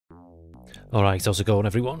Alright, how's it going,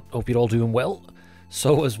 everyone? Hope you're all doing well.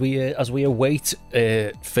 So as we await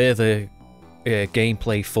further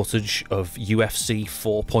gameplay footage of UFC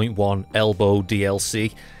 4.1 Elbow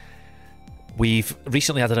DLC, we've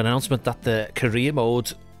recently had an announcement that the career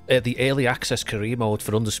mode, the early access career mode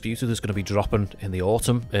for Undisputed is going to be dropping in the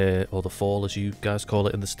autumn, or the fall as you guys call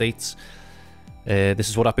it in the States. This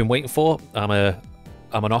is what I've been waiting for. I'm an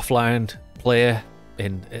offline player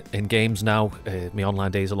in games now. My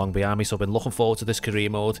online days are long behind me, so I've been looking forward to this career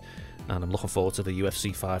mode, and I'm looking forward to the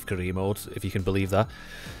UFC 5 career mode, if you can believe that.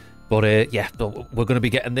 But yeah, we're going to be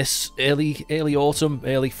getting this early autumn,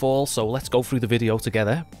 early fall, so let's go through the video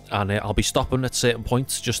together, and I'll be stopping at certain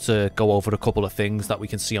points just to go over a couple of things that we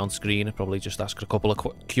can see on screen, and probably just ask a couple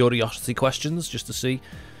of curiosity questions just to see.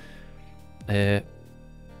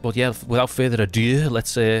 But yeah, without further ado,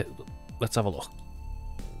 let's have a look.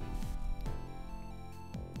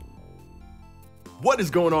 What is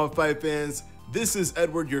going on, fight fans? This is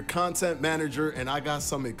Edward, your content manager, and I got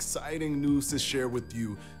some exciting news to share with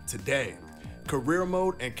you today. Career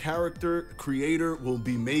mode and character creator will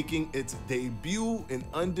be making its debut in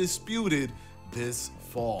Undisputed this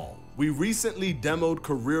fall. We recently demoed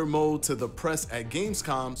career mode to the press at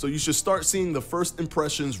Gamescom, so you should start seeing the first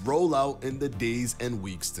impressions roll out in the days and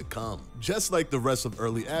weeks to come. Just like the rest of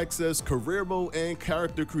early access, career mode and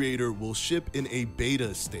character creator will ship in a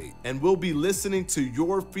beta state, and we'll be listening to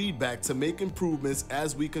your feedback to make improvements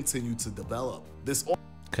as we continue to develop.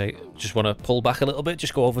 Okay, just want to pull back a little bit,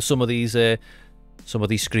 just go over some of these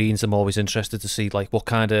screens. I'm always interested to see like what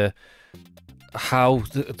kind of, how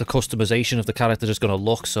the customization of the character is going to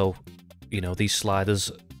look. So, you know, these sliders,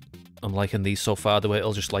 I'm liking these so far, the way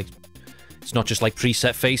it'll just like, it's not just like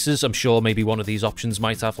preset faces. I'm sure maybe one of these options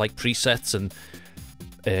might have like presets, and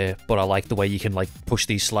but I like the way you can like push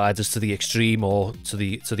these sliders to the extreme or to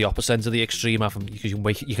the opposite end of the extreme.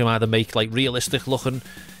 You can either make like realistic looking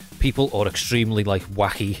people or extremely like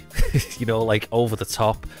wacky, you know, like over the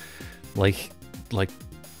top, like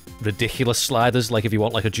ridiculous sliders. Like if you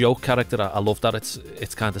want like a joke character, I love that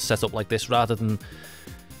it's kind of set up like this, rather than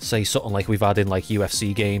say something like we've had in like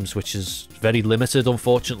UFC games, which is very limited,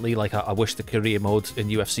 unfortunately. Like I wish the career mode in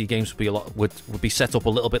UFC games would be set up a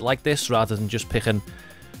little bit like this, rather than just picking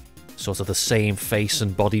sort of the same face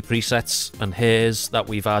and body presets and hairs that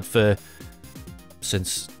we've had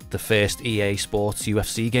since the first EA Sports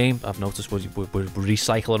UFC game. I've noticed we're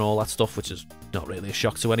recycling all that stuff, which is not really a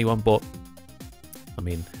shock to anyone, but I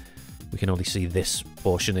mean, we can only see this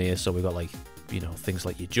portion here, so we've got like, you know, things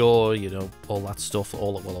like your jaw, you know, all that stuff.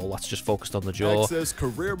 All that's just focused on the jaw. Access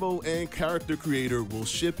career mode and character creator will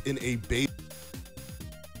ship in a beta.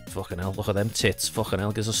 Fucking hell, look at them tits. Fucking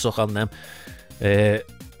hell, gives a suck on them.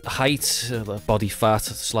 Height, body fat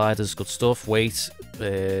sliders, good stuff. Weight,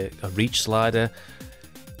 a reach slider.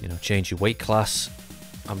 You know, change your weight class.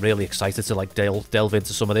 I'm really excited to like delve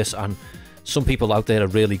into some of this, and some people out there are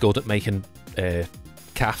really good at making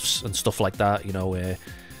calves and stuff like that. You know,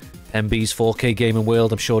 MB's 4K Gaming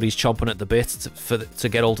World, I'm sure he's chomping at the bit to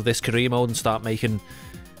get hold of this career mode and start making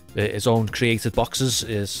his own created boxes.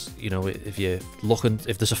 Is, you know, if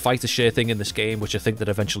there's a fighter share thing in this game, which I think there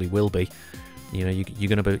eventually will be, you know, you're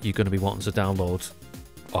gonna be wanting to download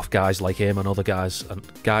off guys like him and other guys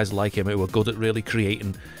like him who are good at really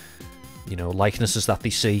creating, you know, likenesses that they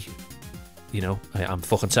see. You know, I'm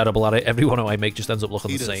fucking terrible at it. Everyone who I make just ends up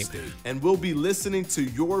looking the same. And we'll be listening to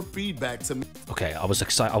your feedback to. Okay, I was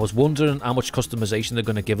excited. I was wondering how much customization they're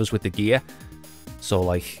going to give us with the gear. So,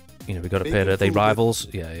 like, you know, we got a pair of they rivals.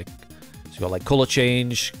 Yeah, so you got like color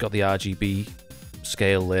change, got the RGB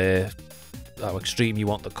scale there. How extreme you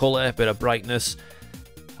want the color, bit of brightness.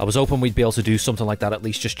 I was hoping we'd be able to do something like that, at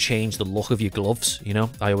least just change the look of your gloves, you know?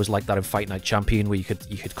 I always liked that in Fight Night Champion, where you could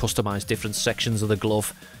customize different sections of the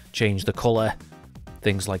glove, change the color,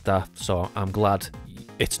 things like that. So I'm glad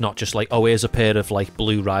it's not just like, oh, here's a pair of like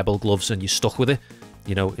blue rival gloves and you're stuck with it.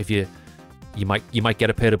 You know, if you might get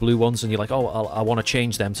a pair of blue ones and you're like, oh, I want to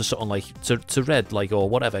change them to something like to red, like, or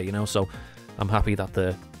whatever, you know? So I'm happy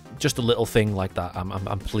that just a little thing like that.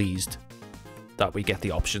 I'm pleased that we get the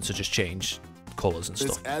option to just change colors and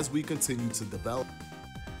stuff as we continue to develop.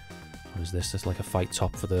 What is this? It's like a fight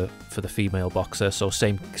top for the female boxer. So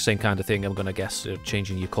same kind of thing, I'm gonna guess,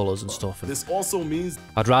 changing your colors and stuff. And this also means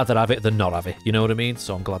I'd rather have it than not have it, you know what I mean?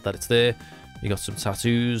 So I'm glad that it's there. You got some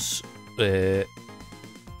tattoos. I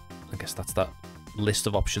guess that's that list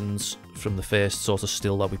of options from the first sort of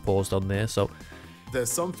still that we paused on there. So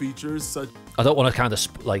there's some features such, I don't want to kind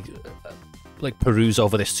of like peruse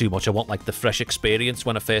over this too much. I want like the fresh experience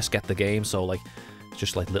when I first get the game, so like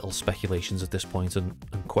just like little speculations at this point and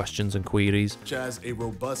questions and queries. Such as a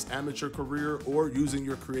robust amateur career or using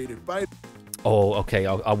your creative fight. Oh, okay.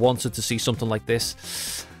 I wanted to see something like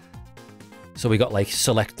this. So we got like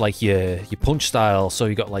select like your punch style. So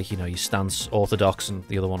you got like, you know, your stance orthodox, and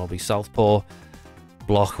the other one will be southpaw.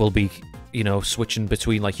 Block will be, you know, switching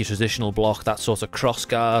between like your traditional block, that sort of cross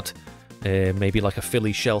guard, maybe like a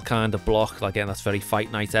Philly shell kind of block. Again, that's very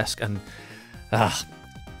Fight Night-esque. And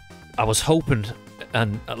I was hoping,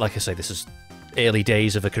 and like I say, this is early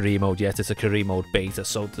days of a career mode yet. It's a career mode beta,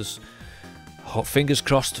 so there's, fingers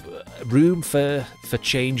crossed, room for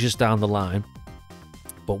changes down the line.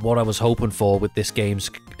 But what I was hoping for with this game's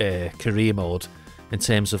career mode, in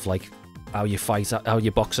terms of like how your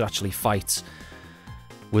boxer actually fights,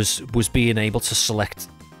 was being able to select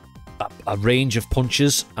a range of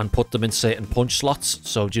punches and put them in certain punch slots.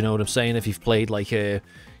 So do you know what I'm saying? If you've played like you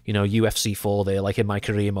know, UFC 4 there, like in my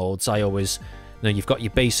career modes, I always, you know, you've got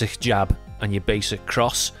your basic jab and your basic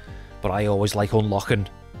cross, but I always like unlocking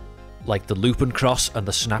like the loop and cross and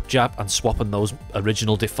the snap jab and swapping those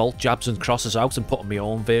original default jabs and crosses out and putting my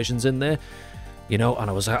own versions in there, you know. And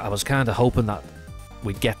I was kind of hoping that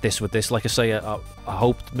we'd get this with this. Like I say, I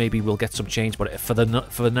hoped maybe we'll get some change, but for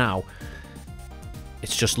now,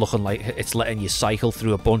 it's just looking like it's letting you cycle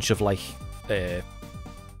through a bunch of like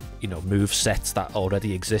you know, move sets that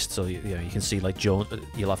already exist. So you know, you can see like you'll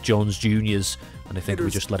have Jones Juniors, and I think we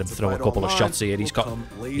just let him throw a couple of shots here.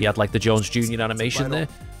 He had like the Jones Junior animation there,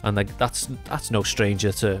 and like that's no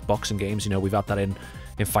stranger to boxing games. You know, we've had that in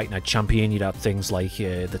Fight Night Champion. You'd have things like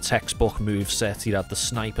the textbook move set. You'd have the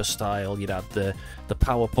sniper style. You'd have the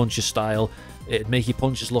power puncher style. It'd make your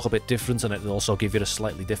punches look a bit different, and it'd also give you a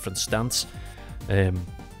slightly different stance.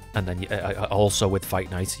 And then also with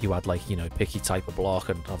Fight Night, you had like, you know, picky type of block,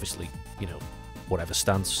 and obviously, you know, whatever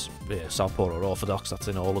stance, southpaw or orthodox, that's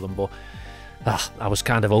in all of them. But I was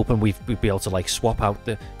kind of hoping we'd be able to like swap out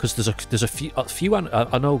because there's a few.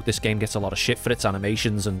 I know this game gets a lot of shit for its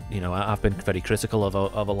animations, and you know, I've been very critical of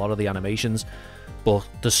a lot of the animations. But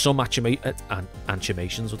there's some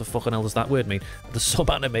animations. What the fucking hell does that word mean? There's some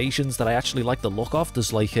animations that I actually like the look of.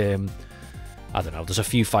 There's like I don't know, there's a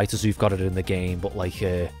few fighters who've got it in the game, but like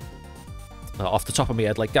off the top of my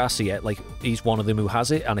head, like Garcia, like he's one of them who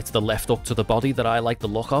has it, and it's the left up to the body that I like the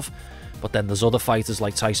look of. But then there's other fighters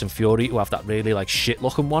like Tyson Fury who have that really like shit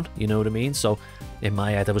looking one, you know what I mean? So in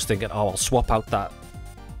my head I was thinking, oh, I'll swap out that,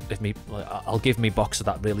 I'll give me boxer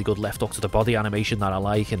that really good left up to the body animation that I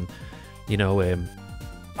like. And you know,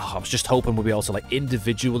 I was just hoping we'd be able to like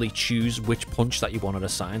individually choose which punch that you want to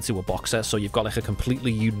assign to a boxer, so you've got like a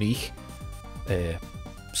completely unique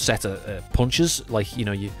set of punches. Like, you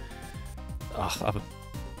know,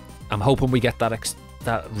 I'm hoping we get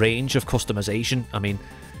that range of customization. I mean,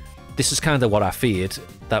 this is kind of what I feared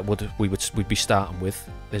that we'd be starting with.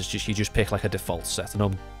 Is just you just pick like a default set. I know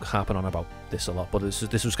I'm harping on about this a lot, but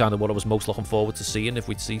this was kind of what I was most looking forward to seeing, if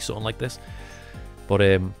we'd see something like this. But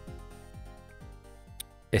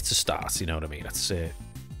it's a start, you know what I mean? It's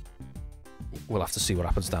we'll have to see what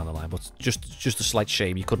happens down the line, but just a slight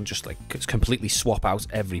shame you couldn't just like completely swap out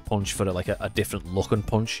every punch for like a different looking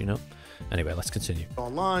punch, you know. Anyway, let's continue.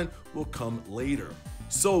 Online will come later.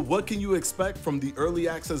 So what can you expect from the early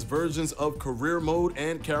access versions of career mode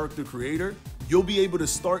and character creator? You'll be able to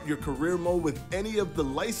start your career mode with any of the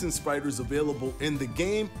licensed fighters available in the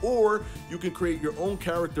game, or you can create your own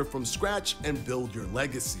character from scratch and build your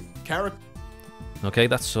legacy. Okay,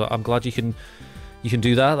 that's I'm glad you can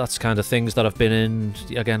do that. That's kind of things that have been in,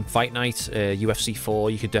 again, Fight Night, UFC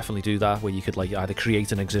 4. You could definitely do that, where you could like either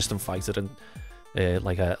create an existing fighter and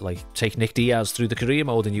like take Nick Diaz through the career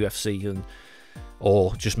mode in UFC,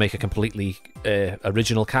 or just make a completely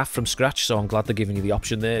original calf from scratch. So I'm glad they're giving you the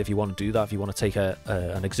option there if you want to do that. If you want to take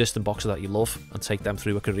an existing boxer that you love and take them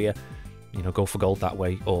through a career, you know, go for gold that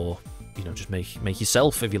way, or you know, just make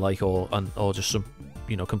yourself if you like, or just some,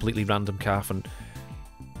 you know, completely random calf and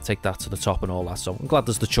take that to the top and all that. So I'm glad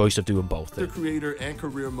there's the choice of doing both. The creator and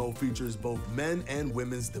career mode features both men and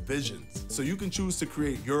women's divisions, so you can choose to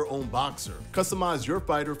create your own boxer, customize your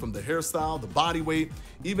fighter from the hairstyle, the body weight,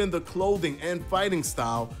 even the clothing and fighting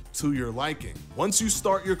style to your liking. Once you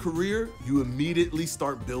start your career, you immediately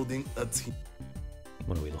start building a team.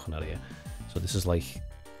 What are we looking at here? So this is like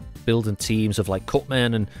building teams of like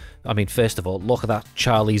cutmen, and I mean, first of all, look at that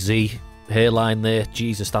Charlie Z hairline there.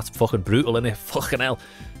 Jesus, that's fucking brutal, isn't it? Fucking hell.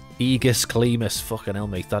 Aegis Clemus, fucking hell,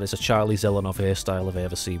 mate. That is a Charlie Zelenoff hairstyle if I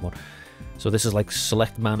ever seen one. So this is like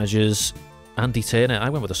select managers. Andy Turner. I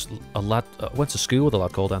went with a lad. I went to school with a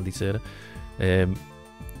lad called Andy Turner.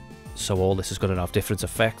 So all this is going to have different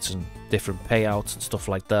effects and different payouts and stuff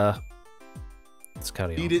like that. let's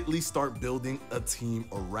carry on. Immediately start building a team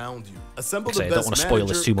around you. Assemble Like I the say, I don't best want to spoil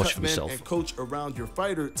manager, this too much for cutman, myself. and coach around your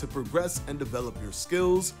fighter to progress and develop your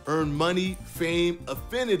skills, earn money, fame,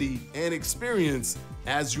 affinity, and experience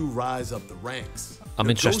as you rise up the ranks. I'm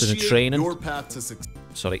interested in Negotiate training. your path to success.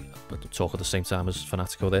 Sorry, but talk at the same time as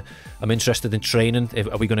Fanatico there. I'm interested in training.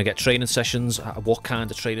 Are we going to get training sessions? What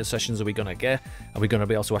kind of training sessions are we going to get? Are we going to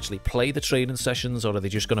be able to actually play the training sessions, or are they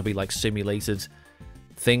just going to be like simulated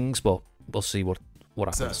things? But we'll see what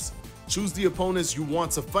happens. Choose the opponents you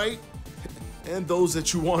want to fight and those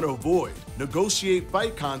that you want to avoid. Negotiate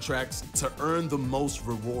fight contracts to earn the most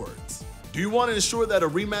rewards. Do you want to ensure that a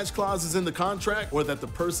rematch clause is in the contract or that the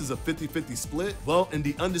purse is a 50-50 split? Well, in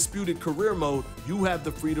the Undisputed career mode, you have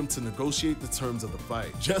the freedom to negotiate the terms of the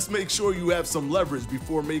fight. Just make sure you have some leverage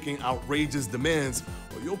before making outrageous demands,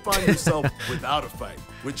 or you'll find yourself without a fight.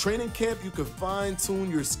 With Training Camp, you can fine-tune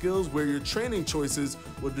your skills where your training choices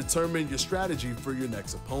will determine your strategy for your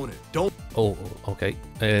next opponent. Oh, okay.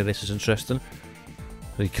 This is interesting.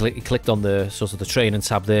 He clicked on the sort of the training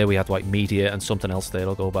tab there. We had like media and something else there.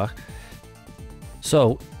 I'll go back.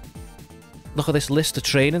 So, look at this list of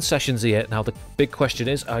training sessions here. Now, the big question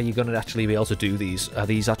is, are you going to actually be able to do these? Are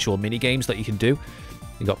these actual mini games that you can do?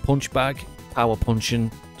 You got punch bag, power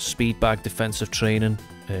punching, speed bag, defensive training,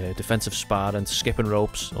 defensive sparring, skipping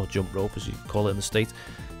ropes, or jump rope as you call it in the States,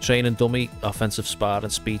 training dummy, offensive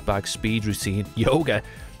sparring, speed bag, speed routine, yoga,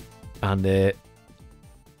 and a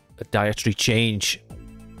dietary change.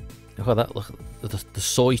 Look at that, look at the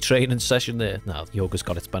soy training session there. Now, yoga's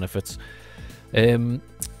got its benefits. You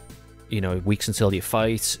know, weeks until you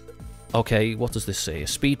fight. Okay, what does this say? A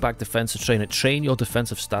speed bag defensive trainer. Train your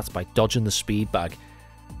defensive stats by dodging the speed bag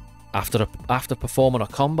after performing a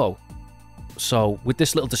combo. So with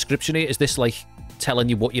this little description here, is this like telling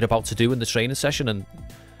you what you're about to do in the training session? And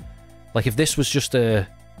like if this was just a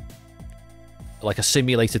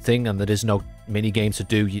simulated thing and there is no mini game to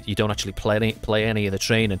do, you don't actually play any of the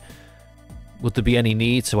training, would there be any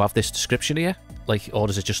need to have this description here? Like, or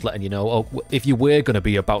is it just letting you know, oh, if you were going to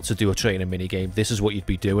be about to do a training mini game, this is what you'd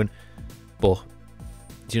be doing? But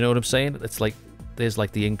do you know what I'm saying? It's like there's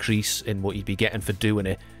like the increase in what you'd be getting for doing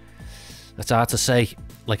it. That's hard to say.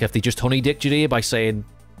 Like if they just honey-dicked you here by saying,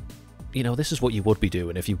 you know, this is what you would be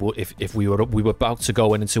doing if we were about to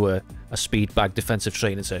go into a speed bag defensive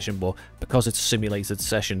training session, but because it's a simulated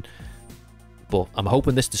session. But I'm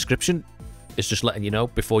hoping this description is just letting you know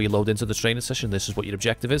before you load into the training session, this is what your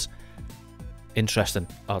objective is. Interesting.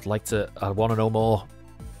 I want to know more,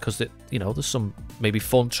 because you know, there's some maybe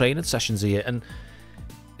fun training sessions here, and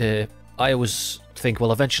I always think,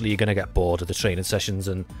 well, eventually you're going to get bored of the training sessions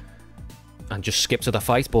and just skip to the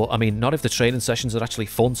fight. But I mean, not if the training sessions are actually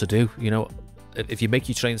fun to do. You know, if you make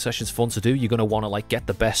your training sessions fun to do, you're going to want to like get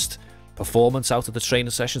the best performance out of the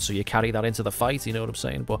training session, so you carry that into the fight. You know what I'm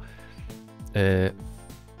saying? But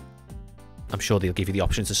I'm sure they'll give you the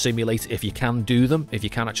option to simulate if you can do them, if you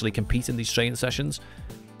can actually compete in these training sessions.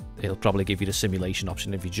 They'll probably give you the simulation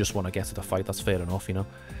option if you just want to get to the fight. That's fair enough, you know.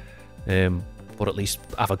 But at least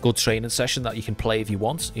have a good training session that you can play if you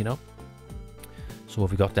want, you know. So what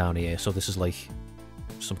have we got down here? So this is like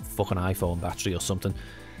some fucking iPhone battery or something.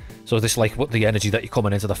 So this like what the energy that you're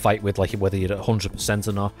coming into the fight with, like whether you're at 100%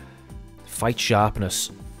 or not. Fight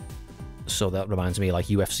sharpness. So that reminds me of like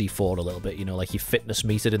UFC 4 a little bit, you know, like your fitness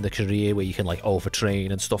meter in the career where you can like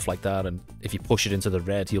overtrain and stuff like that, and if you push it into the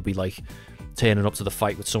red, you'll be like turning up to the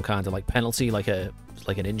fight with some kind of like penalty, like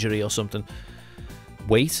an injury or something.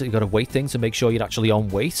 Weight, you got a weight thing to make sure you're actually on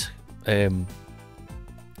weight. I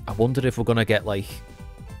wonder if we're gonna get like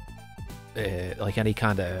any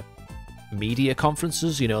kind of media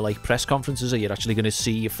conferences, you know, like press conferences, or you're actually going to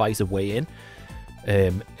see your fighter weigh in.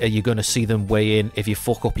 Are you going to see them weigh in if you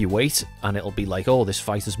fuck up your weight, and it'll be like, oh, this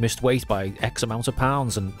fighter's missed weight by X amount of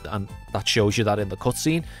pounds, and that shows you that in the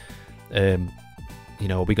cutscene. You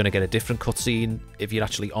know, are we going to get a different cutscene if you're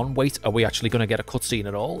actually on weight? Are we actually going to get a cutscene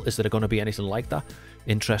at all? Is there going to be anything like that?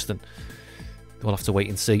 Interesting. We'll have to wait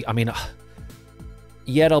and see. I mean,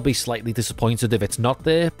 yeah, I'll be slightly disappointed if it's not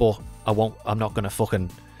there, but I'm not going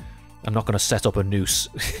to set up a noose.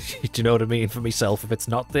 Do you know what I mean? For myself, if it's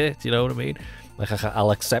not there, do you know what I mean? Like, I'll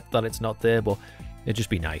accept that it's not there, but it'd just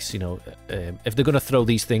be nice, you know. If they're going to throw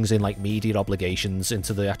these things in, like media obligations,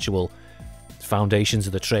 into the actual foundations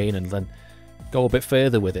of the train, and then go a bit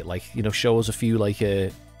further with it, like, you know, show us a few, like,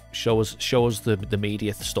 show us the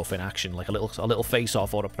media stuff in action, like a little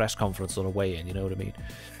face-off or a press conference or a weigh-in, you know what I mean?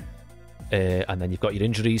 And then you've got your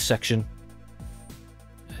injuries section.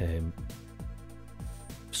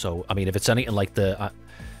 So, I mean, if it's anything like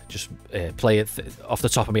just play it off the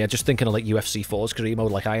top of me, I'm just thinking of like UFC 4's career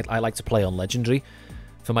mode. Like, I like to play on Legendary,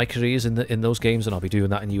 for my careers in those games, and I'll be doing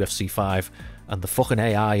that in UFC 5. And the fucking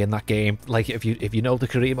AI in that game, like if you know the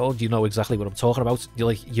career mode, you know exactly what I'm talking about.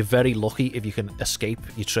 You're very lucky if you can escape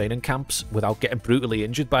your training camps without getting brutally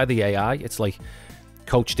injured by the AI. It's like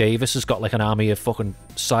Coach Davis has got like an army of fucking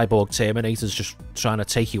cyborg Terminators just trying to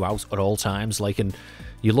take you out at all times. Like, and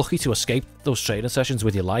you're lucky to escape those training sessions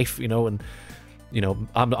with your life, you know. And you know,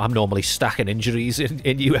 I'm normally stacking injuries in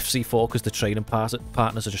UFC 4 because the training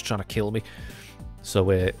partners are just trying to kill me.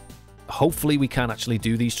 So hopefully we can actually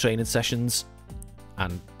do these training sessions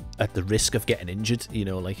and at the risk of getting injured, you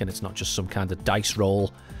know, like, and it's not just some kind of dice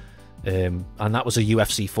roll. And that was a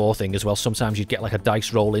UFC 4 thing as well. Sometimes you'd get like a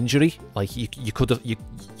dice roll injury, like you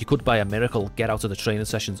could by a miracle get out of the training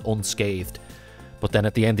sessions unscathed, but then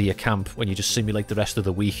at the end of your camp, when you just simulate the rest of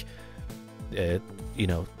the week, you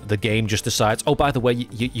know, the game just decides, oh, by the way,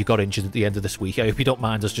 you got injured at the end of this week. I hope you don't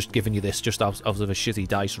mind us just giving you this just out of a shitty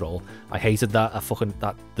dice roll. I hated that.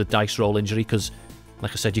 The dice roll injury, because,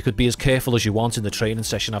 like I said, you could be as careful as you want in the training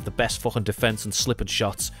session, have the best fucking defense and slipping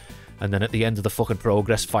shots, and then at the end of the fucking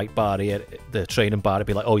progress fight bar here, the training bar, it'd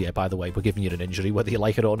be like, oh yeah, by the way, we're giving you an injury, whether you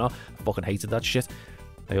like it or not. I fucking hated that shit.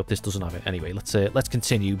 I hope this doesn't have it. Anyway, let's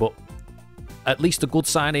continue. But at least a good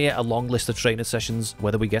sign here, a long list of training sessions.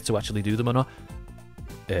 Whether we get to actually do them or not,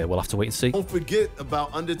 we'll have to wait and see. Don't forget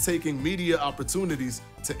about undertaking media opportunities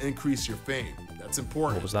to increase your fame. That's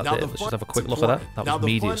important. What was that? Let's just have a quick look at that. That was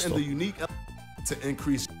media stuff. And the unique to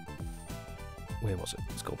increase. Where was it?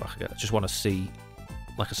 Let's go back again. I just want to see.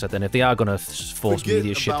 Like I said, then if they are going to force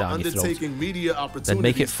media shit down your throat, then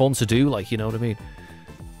make it fun to do, like, you know what I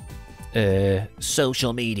mean?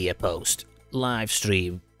 Social media post, live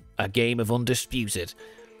stream, a game of Undisputed,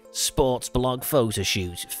 sports blog photo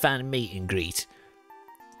shoot, fan meet and greet,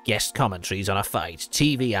 guest commentaries on a fight,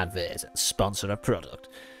 TV advert, sponsor a product.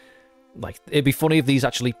 Like, it'd be funny if these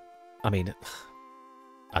actually, I mean,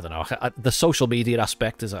 I don't know, the social media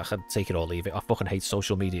aspect is, I can take it or leave it. I fucking hate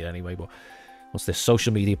social media anyway, but what's this?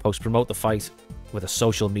 Social media post, promote the fight with a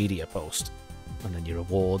social media post, and then your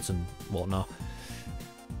awards and whatnot.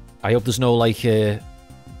 I hope there's no like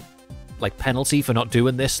penalty for not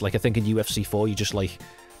doing this. Like, I think in UFC 4 you just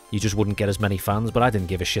wouldn't get as many fans, but I didn't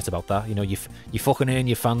give a shit about that. You know, you fucking earn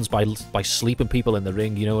your fans by sleeping people in the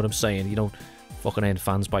ring. You know what I'm saying? You don't fucking earn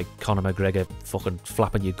fans by Conor McGregor fucking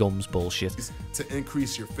flapping your gums bullshit. To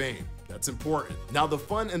increase your fame. That's important. Now, the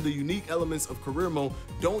fun and the unique elements of career mode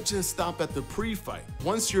don't just stop at the pre-fight.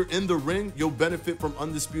 Once you're in the ring, you'll benefit from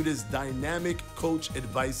Undisputed's dynamic coach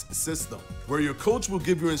advice system, where your coach will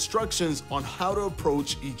give you instructions on how to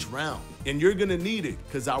approach each round. And you're gonna need it,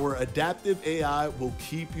 because our adaptive AI will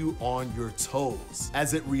keep you on your toes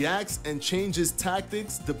as it reacts and changes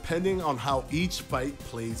tactics depending on how each fight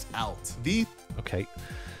plays out. Okay,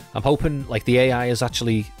 I'm hoping like the AI has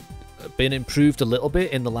actually been improved a little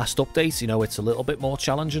bit in the last update. You know, it's a little bit more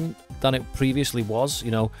challenging than it previously was. You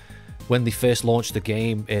know, when they first launched the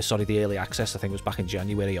game, the early access, I think it was back in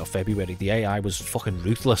January or February, the AI was fucking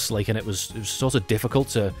ruthless, like, and it was sort of difficult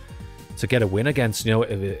to get a win against. You know,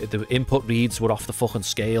 the input reads were off the fucking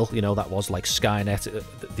scale. You know, that was like Skynet.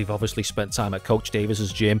 They've obviously spent time at Coach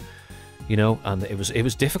Davis's gym, you know, and it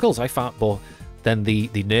was difficult, I found, but then they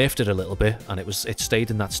nerfed it a little bit, and it stayed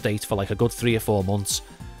in that state for like a good 3 or 4 months,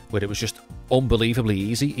 where it was just unbelievably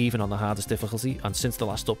easy, even on the hardest difficulty. And since the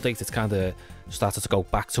last update, it's kind of started to go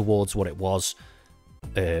back towards what it was,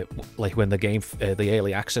 like when the game, the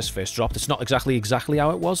early access first dropped. It's not exactly how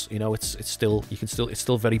it was. You know, it's still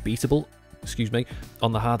very beatable. Excuse me,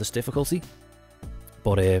 on the hardest difficulty.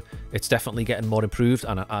 But it's definitely getting more improved,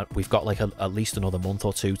 and we've got like at least another month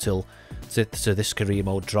or two till this career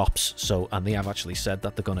mode drops. So, and they have actually said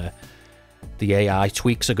that the AI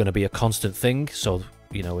tweaks are gonna be a constant thing. So,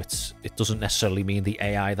 you know, it doesn't necessarily mean the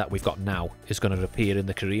AI that we've got now is going to appear in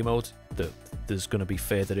the career mode. There's going to be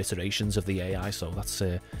further iterations of the AI, so that's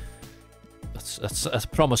a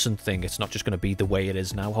promising thing. It's not just going to be the way it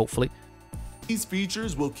is now, hopefully. These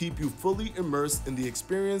features will keep you fully immersed in the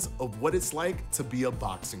experience of what it's like to be a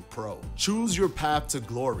boxing pro. Choose your path to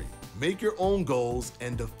glory, make your own goals,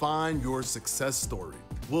 and define your success story.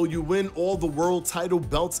 Will you win all the world title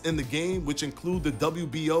belts in the game, which include the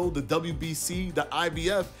WBO, the WBC, the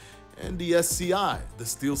IBF, and the SCI, the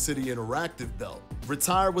Steel City Interactive belt?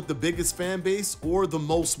 Retire with the biggest fan base or the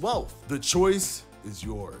most wealth? The choice is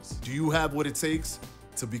yours. Do you have what it takes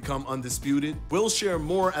to become undisputed? We'll share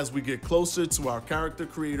more as we get closer to our character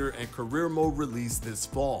creator and career mode release this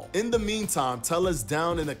fall. In the meantime, tell us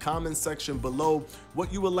down in the comment section below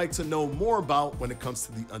what you would like to know more about when it comes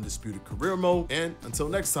to the Undisputed career mode. And until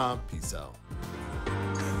next time, peace out.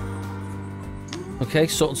 Okay,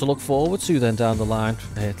 something to look forward to then down the line.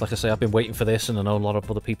 Like I say, I've been waiting for this, and I know a lot of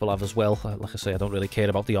other people have as well. Like I say, I don't really care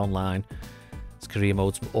about the online. It's career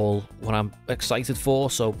mode's all what I'm excited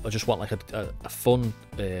for, so I just want like a fun,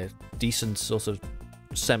 decent sort of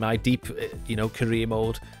semi-deep, you know, career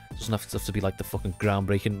mode. It doesn't have to be like the fucking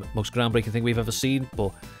most groundbreaking thing we've ever seen,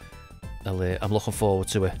 but I'm looking forward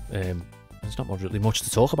to it. There's not really much to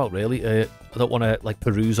talk about, really. I don't want to like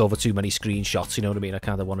peruse over too many screenshots, you know what I mean? I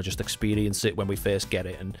kind of want to just experience it when we first get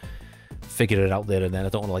it and figure it out there and then. I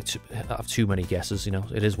don't want to like have too many guesses, you know.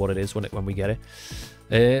 It is what it is when we get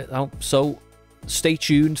it. So stay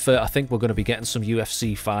tuned for, I think we're going to be getting some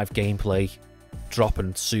UFC 5 gameplay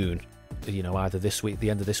dropping soon, you know, either this week, the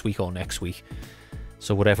end of this week, or next week.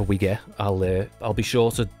 So whatever we get, I'll be sure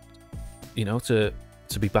to, you know, to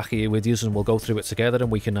be back here with you, and we'll go through it together,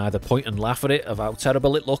 and we can either point and laugh at it of how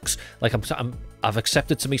terrible it looks. Like I've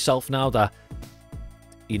accepted to myself now that,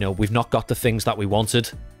 you know, we've not got the things that we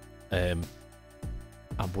wanted, and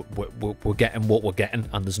we're getting what we're getting,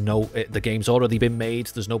 and there's no, the game's already been made.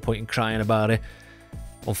 There's no point in crying about it.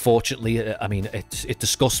 Unfortunately, I mean, it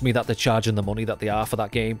disgusts me that they're charging the money that they are for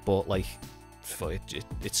that game, but like,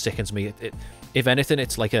 it sickens me. If anything,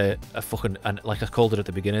 it's like a fucking, and like I called it at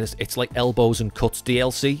the beginning, it's like elbows and cuts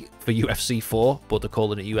DLC for UFC 4, but they're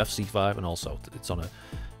calling it UFC 5, and also it's on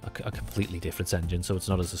a completely different engine, so it's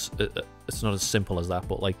not as simple as that.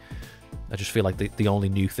 But like, I just feel like the only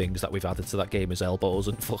new things that we've added to that game is elbows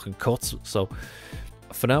and fucking cuts. So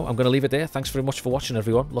for now, I'm going to leave it there. Thanks very much for watching,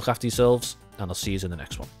 everyone. Look after yourselves, and I'll see you in the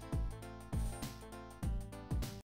next one.